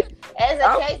as a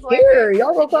I'm caseworker, scared.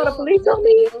 Y'all gonna call the police on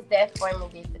me? use that form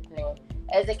of discipline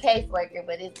as a caseworker,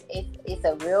 but it's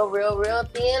a real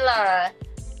thin line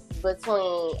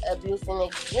between abuse and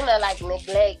like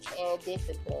neglect and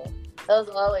discipline. Those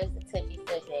are always the touchy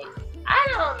subjects. I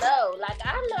don't know. Like,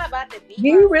 I'm not about to be. Do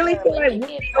you really feel like get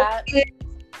whooping popped? your kid?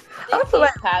 I feel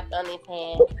like popped on his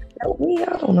hand. help me.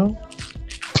 I don't know.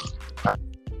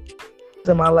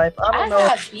 In my life, I don't know.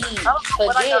 got beat.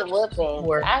 what I Forget got whooping.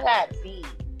 for. I got beat.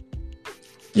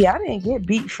 Yeah, I didn't get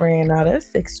beat, friend. Now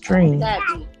that's extreme. I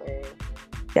got beat, friend.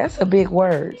 That's a big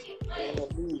word. Yeah,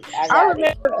 beat.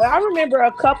 I remember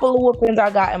a couple of whoopings I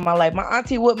got in my life. My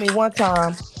auntie whooped me one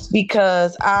time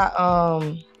because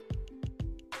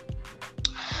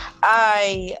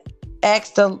I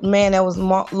asked the man that was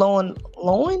mowing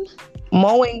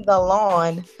the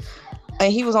lawn,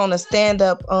 and he was on a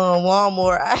stand-up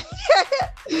lawnmower. I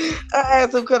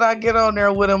asked him, could I get on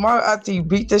there with him? My auntie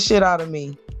beat the shit out of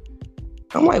me.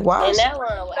 I'm like, wow. And that one,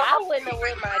 I wouldn't have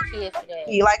whipped my kid for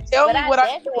that. Like, tell But me what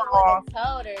I did wrong.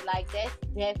 told her, like, that's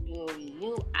definitely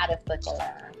you out of fucking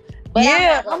line. But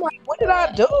Yeah, I'm like, what did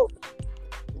I do?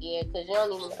 Yeah, because you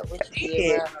don't even know what you Yeah.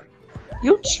 did wrong.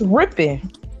 You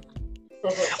tripping.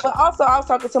 But also, I was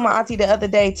talking to my auntie the other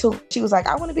day too. She was like,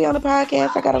 I want to be on the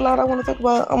podcast. I got a lot I want to talk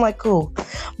about. I'm like, cool.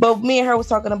 But me and her was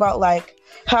talking about like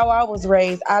how I was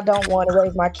raised. I don't want to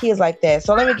raise my kids like that.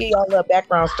 So let me give y'all a little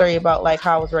background story about like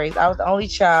how I was raised. I was the only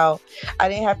child. I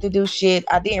didn't have to do shit.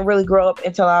 I didn't really grow up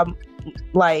until I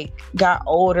like got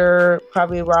older,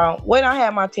 probably around when I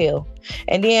had my tail.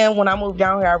 And then when I moved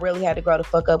down here, I really had to grow the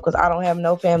fuck up because I don't have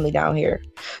no family down here.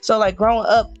 So like growing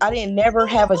up, I didn't never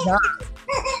have a job.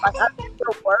 Like I didn't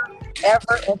work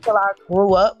ever until I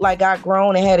grew up, like got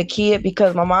grown and had a kid,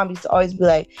 because my mom used to always be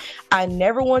like, I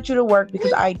never want you to work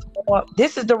because I don't want,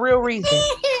 this is the real reason.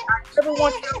 I never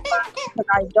want you to work because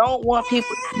I don't want people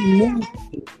to be mean to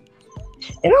you.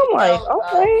 And I'm like,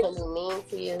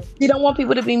 okay. You don't want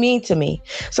people to be mean to me.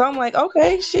 So I'm like,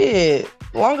 okay, shit.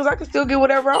 As long as I can still get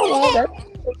whatever I want, that's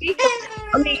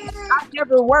I mean, I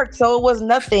never worked, so it was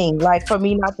nothing like for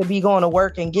me not to be going to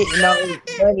work and getting no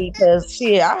money, because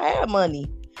shit, I had money.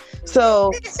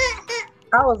 So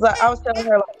I was telling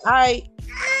her like,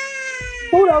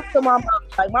 kudos to my mom.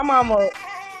 Like my mama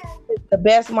is the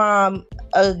best mom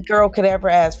a girl could ever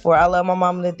ask for. I love my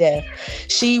mom to death.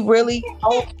 She really,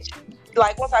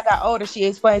 like once I got older, she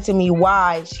explained to me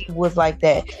why she was like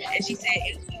that, and she said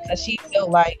it's because she felt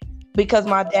like because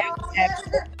my dad was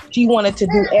active, she wanted to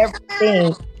do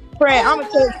everything. Friend, I'm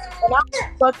gonna tell you, when I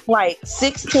was fucking like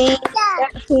 16,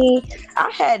 17, I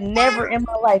had never in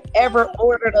my life ever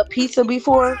ordered a pizza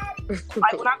before.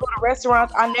 Like when I go to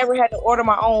restaurants, I never had to order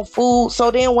my own food.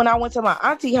 So then when I went to my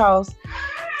auntie house,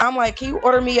 I'm like, can you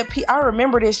order me a pizza? I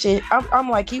remember this shit. I'm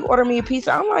like, can you order me a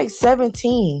pizza? I'm like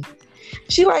 17.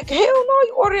 She like, hell no,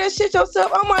 you order that shit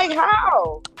yourself. I'm like,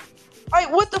 how?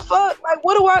 Like, what the fuck? Like,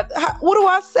 what do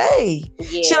I say?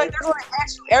 Yeah. She like, they're gonna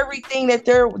ask you everything that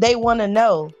they want to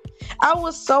know. I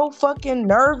was so fucking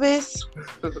nervous.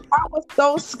 I was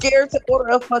so scared to order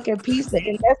a fucking pizza,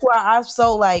 and that's why I'm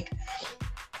so like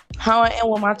how I am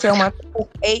with my tail. My tail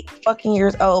is 8 fucking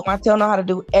years old. My tail know how to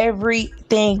do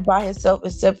everything by himself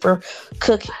except for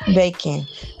cook bacon.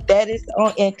 That is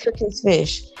and cook his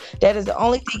fish. That is the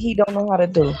only thing he don't know how to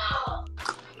do.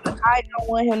 I don't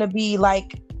want him to be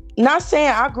like. Not saying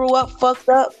I grew up fucked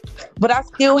up, but I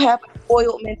still have a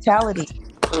spoiled mentality.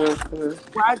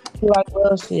 Mm-hmm. I just be like,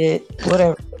 well, shit,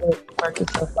 whatever. Work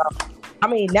itself out. I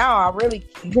mean, now I really,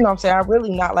 you know what I'm saying? I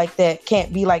really not like that.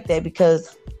 Can't be like that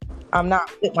because I'm not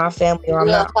with my family or I'm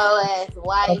not. Ass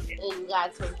wife and you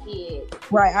got some kids.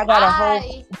 Right, I got a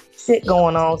whole shit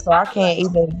going on, so I can't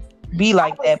even be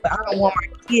like that. But I don't want my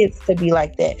kids to be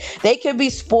like that. They could be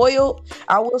spoiled.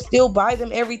 I will still buy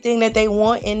them everything that they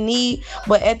want and need.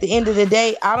 But at the end of the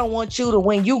day, I don't want you to,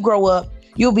 when you grow up,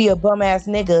 you'll be a bum ass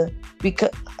nigga because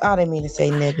I didn't mean to say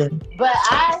nigga. But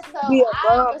Be a I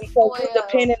bum was because you spoiled.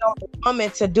 depending on the woman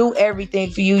to do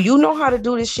everything for you. You know how to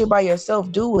do this shit by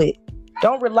yourself. Do it.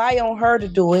 Don't rely on her to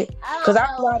do it. I Cause don't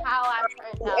I know rely how I on turned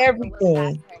her to do out the way that I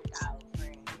everything. turned out,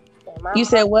 friend. My You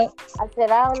said mom, what? I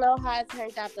said, I don't know how it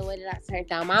turned out the way that I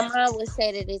turned out. My mom would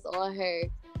say that it's all her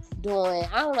doing.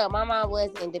 I don't know. My mom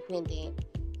was independent.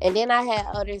 And then I had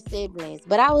other siblings.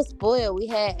 But I was spoiled. We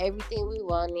had everything we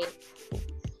wanted.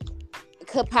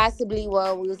 Could possibly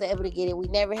want. We was able to get it. We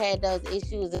never had those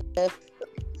issues of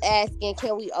asking,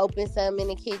 can we open some in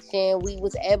the kitchen? We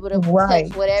was able to touch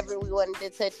Right. whatever we wanted to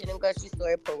touch in the grocery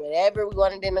store, put whatever we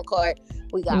wanted in the cart.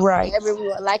 We got Right. whatever we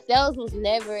want. Like, those was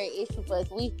never an issue for us.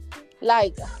 We,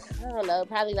 like, I don't know,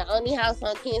 probably the only house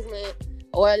on Kinsman,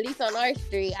 or at least on our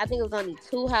street, I think it was only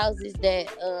 2 houses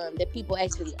that people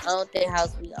actually owned their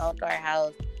house. We owned our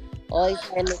house. Always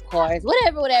had new cars.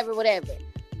 Whatever.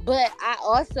 But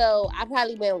I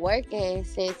probably been working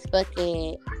since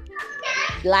fucking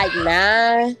like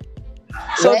 9,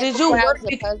 So way did you before I work was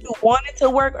because supposed to. you wanted to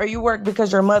work, or you worked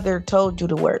because your mother told you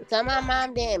to work? So my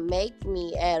mom didn't make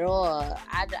me at all.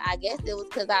 I guess it was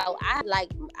because I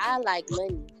like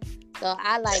money. So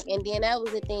and then that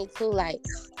was the thing too. Like,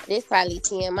 this probably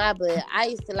TMI, but I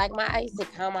used to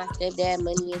count my stepdad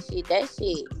money and shit. That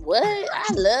shit, what?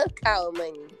 I love counting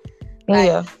money. Like,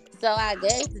 Yeah. so I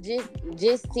guess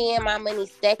just seeing my money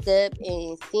stack up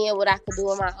and seeing what I could do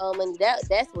with my own money.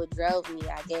 That's what drove me,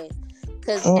 I guess.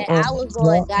 Cause I was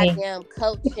going Not me. goddamn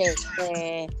coat checks,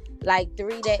 and like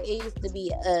 3 days. It used to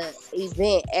be a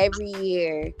event every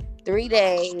year, 3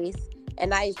 days,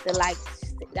 and I used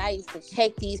to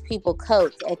check these people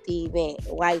coats at the event,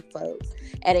 white folks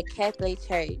at a Catholic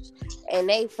church, and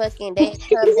they come back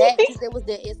because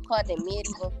it's called the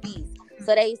medieval feast.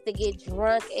 So they used to get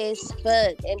drunk as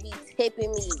fuck and be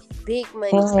tipping me big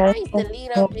money. I used to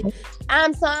leave them.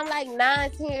 I'm like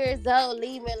 19 years old,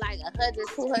 leaving like $100,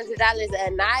 $200 a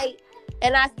night,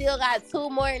 and I still got 2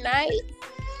 more nights.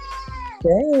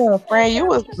 Damn, friend, you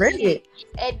was Shit. great.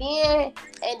 And then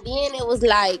it was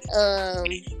like, I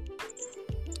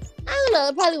don't know,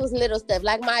 it probably was little stuff.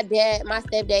 Like, my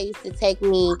stepdad used to take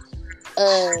me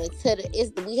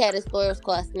we had a store, it was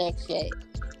called Snack Shack.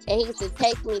 And he used to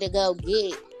take me to go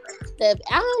get stuff.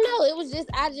 I don't know. It was just,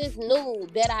 I just knew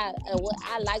that I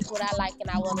liked what I liked,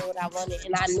 and I wanted what I wanted,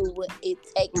 and I knew what it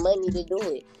take money to do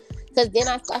it. Cause then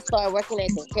I started working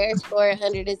at the hair store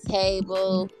under the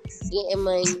table, getting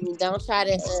money. Don't try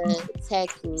to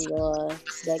text me or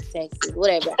text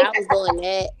whatever. I was doing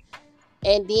that.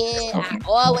 And then I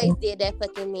always did that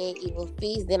fucking medieval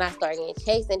feast. Then I started getting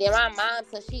chased. And then my mom,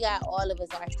 so she got all of us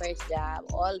our first job.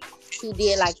 She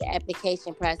did like the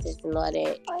application process and all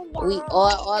that.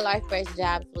 All our first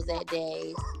jobs was at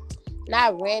Dave's. And I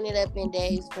ran it up in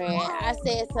Dave's, friend. I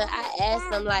asked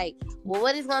them, like, well,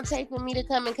 what is gonna take for me to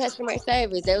come in customer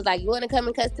service? They was like, you wanna come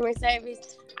in customer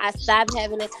service? I stopped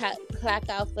having to clock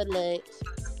out for lunch.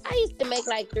 I used to make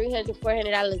like $300,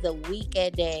 $400 a week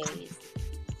at Dave's.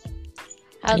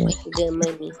 I was making good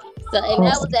money. So, and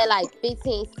that was at like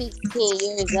 15, 16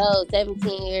 years old,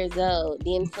 17 years old.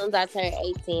 Then as soon as I turned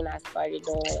 18, I started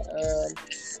doing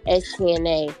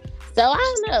STNA. So I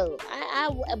don't know.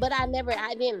 But I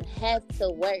didn't have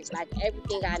to work. Like,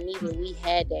 everything I needed, we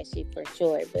had that shit for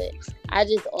sure. But I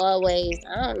just always,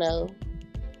 I don't know.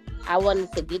 I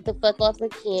wanted to get the fuck off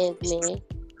of Kinsman.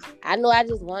 I know I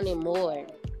just wanted more.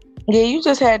 Yeah, you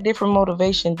just had different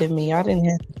motivation than me. I didn't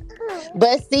have.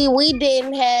 But see, we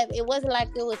didn't have, it wasn't like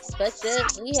it was fucked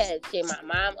up. We had shit my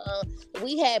mom owned.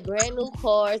 We had brand new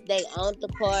cars. They owned the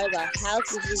cars. Our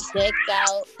house was just decked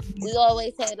out. We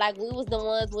always had, like, we was the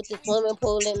ones with the swimming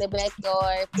pool in the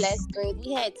backyard, flat screens.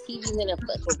 We had TVs in the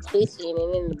fucking kitchen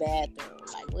and in the bathroom.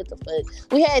 Like, what the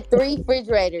fuck? We had 3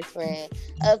 refrigerators, friend.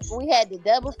 We had the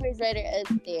double refrigerator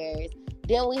upstairs.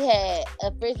 Then we had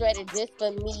a refrigerator just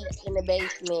for meat in the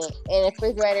basement, and a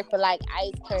refrigerator for like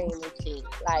ice cream and shit.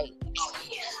 Like,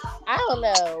 I don't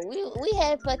know. We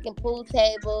had fucking pool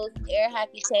tables, air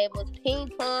hockey tables, ping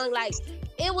pong. Like,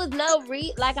 it was no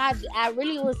like, I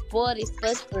really was spoiled as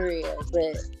fuck for real.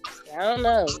 But I don't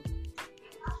know.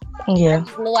 Yeah. I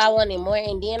just knew I wanted more,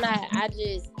 and then I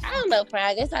don't know, friend.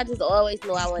 I guess I just always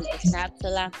knew I wanted to stop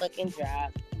till I fucking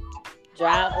drive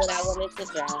what I wanted to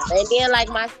drive. And then, like,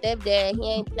 my stepdad,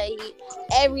 he ain't play.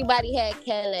 Everybody had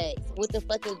Cadillacs with the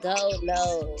fucking gold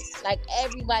nose. Like,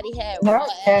 everybody had raw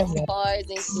ass cars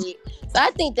and shit. So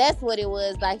I think that's what it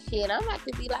was. Like, shit, I'm about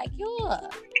to be like, yo.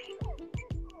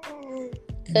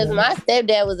 Cause my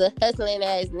stepdad was a hustling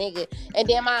ass nigga, and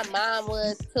then my mom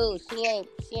was too. She ain't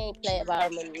play about her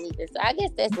money either. So I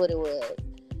guess that's what it was.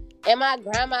 And my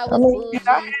grandma I was mean, bougie.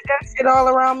 I had that shit all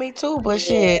around me too, but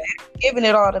shit, giving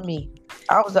it all to me.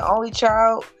 I was the only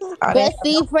child. But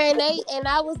see, friend, and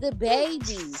I was the baby.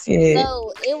 Shit.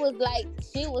 So it was like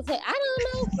she was. I don't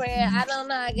know, friend. I don't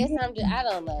know. I guess I'm just. I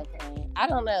don't know, friend. I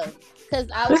don't know. Cause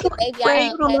I was the baby. I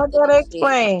You do not gotta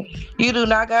explain. You do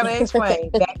not gotta explain.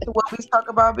 Back to what we talked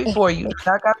about before. You do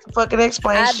not got to fucking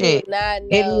explain shit. I do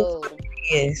not know.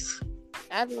 It is.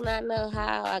 I do not know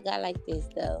how I got like this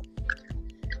though.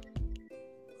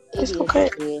 It's okay.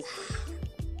 It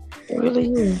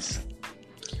really is.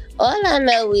 All I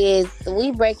know is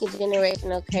we breaking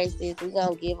generational curses. We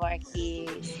gonna give our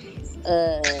kids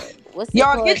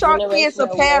y'all get y'all kids some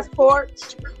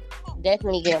passports.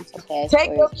 Definitely get them some passports.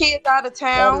 Take your kids out of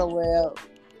town. From the world.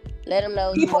 Let them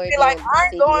know. People be like, I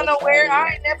ain't going nowhere.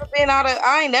 I ain't never been out of.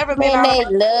 I ain't never been out. They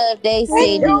love they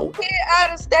city. Take your kid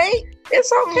out of state.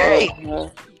 It's okay.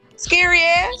 Mm-hmm. Scary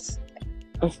ass.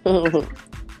 The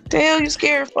hell you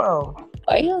scared for?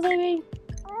 Are you okay?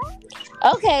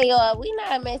 Okay, y'all. We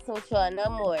not messing with y'all no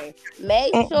more.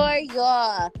 Make sure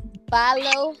y'all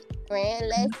follow Friend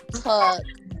Let's Talk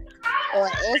on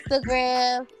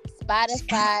Instagram,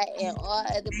 Spotify, and all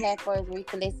other platforms where you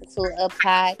can listen to a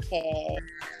podcast.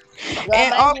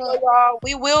 And also, y'all,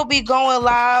 we will be going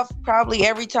live probably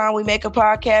every time we make a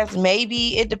podcast.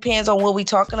 Maybe it depends on what we're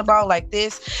talking about. Like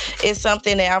this is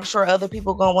something that I'm sure other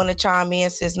people gonna want to chime in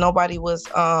since nobody was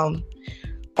on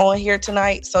here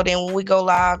tonight. So then when we go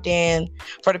live, then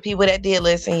for the people that did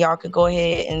listen, y'all could go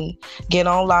ahead and get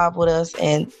on live with us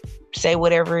and say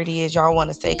whatever it is y'all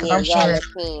want to say. Because I'm sure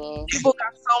people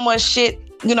got so much shit.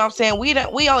 You know what I'm saying?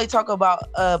 We only talk about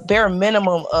a bare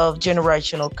minimum of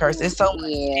generational curse. It's so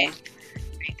much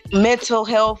mental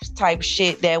health type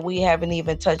shit that we haven't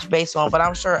even touched base on. But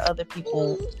I'm sure other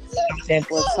people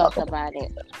will talk about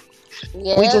it.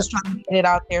 Yep. We just trying to get it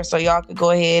out there so y'all could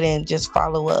go ahead and just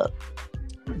follow up.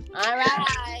 All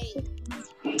right.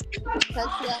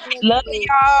 Love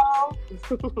y'all.